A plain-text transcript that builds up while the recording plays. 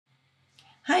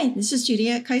Hi, this is Judy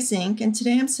at Kaizink, and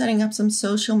today I'm setting up some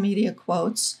social media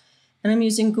quotes, and I'm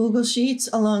using Google Sheets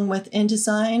along with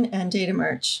InDesign and data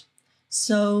merge.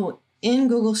 So in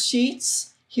Google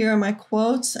Sheets, here are my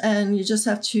quotes, and you just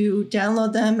have to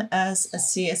download them as a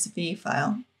CSV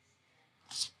file.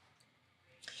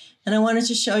 And I wanted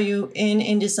to show you in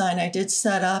InDesign, I did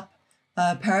set up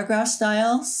paragraph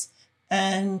styles,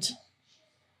 and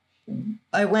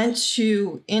I went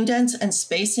to indents and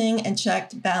spacing and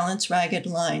checked balance ragged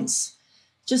lines.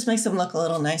 Just makes them look a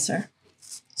little nicer.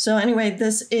 So anyway,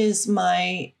 this is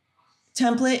my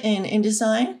template in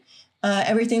InDesign.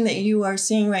 Everything that you are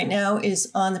seeing right now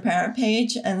is on the parent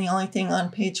page, and the only thing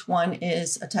on page 1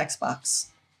 is a text box.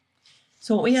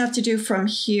 So what we have to do from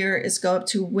here is go up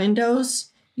to Windows,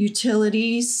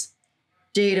 Utilities,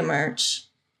 Data Merge.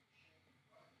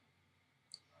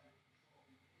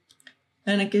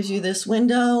 And it gives you this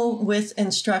window with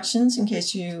instructions in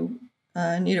case you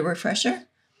need a refresher.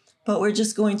 But we're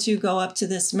just going to go up to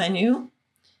this menu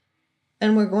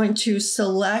and we're going to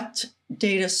select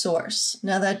data source.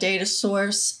 Now that data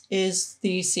source is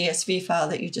the CSV file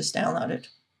that you just downloaded.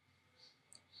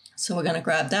 So we're going to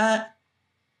grab that.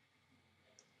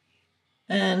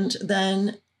 And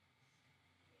then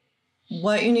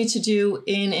what you need to do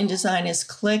in InDesign is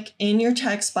click in your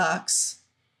text box.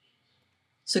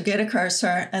 So get a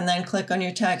cursor and then click on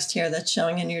your text here that's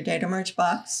showing in your data merge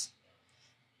box.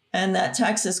 And that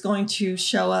text is going to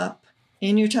show up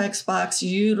in your text box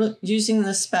using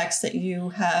the specs that you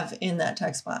have in that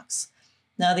text box.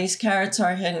 Now these carets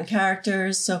are hidden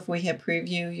characters, so if we hit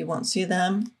preview, you won't see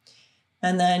them.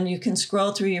 And then you can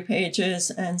scroll through your pages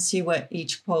and see what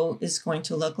each quote is going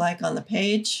to look like on the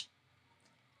page.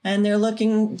 And they're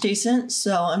looking decent,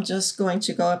 so I'm just going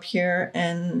to go up here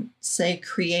and say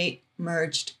create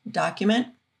merged document.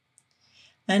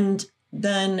 And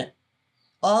then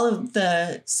all of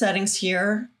the settings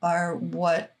here are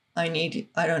what I need.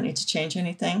 I don't need to change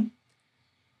anything.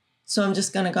 So I'm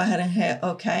just going to go ahead and hit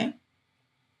OK.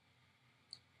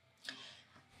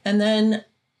 And then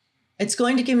it's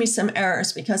going to give me some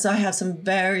errors because I have some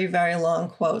very, very long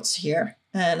quotes here.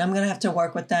 And I'm going to have to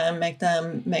work with them,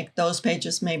 make those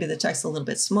pages, maybe the text a little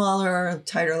bit smaller,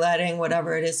 tighter leading,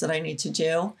 whatever it is that I need to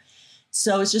do.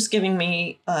 So it's just giving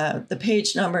me the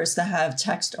page numbers that have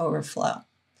text overflow.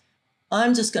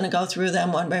 I'm just going to go through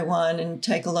them one by one and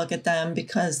take a look at them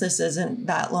because this isn't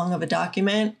that long of a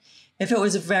document. If it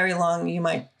was very long, you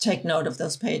might take note of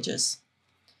those pages.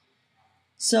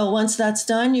 So once that's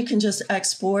done, you can just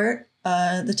export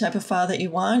the type of file that you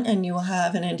want, and you will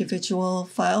have an individual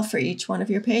file for each one of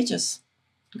your pages.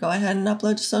 Go ahead and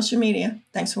upload to social media.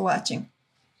 Thanks for watching.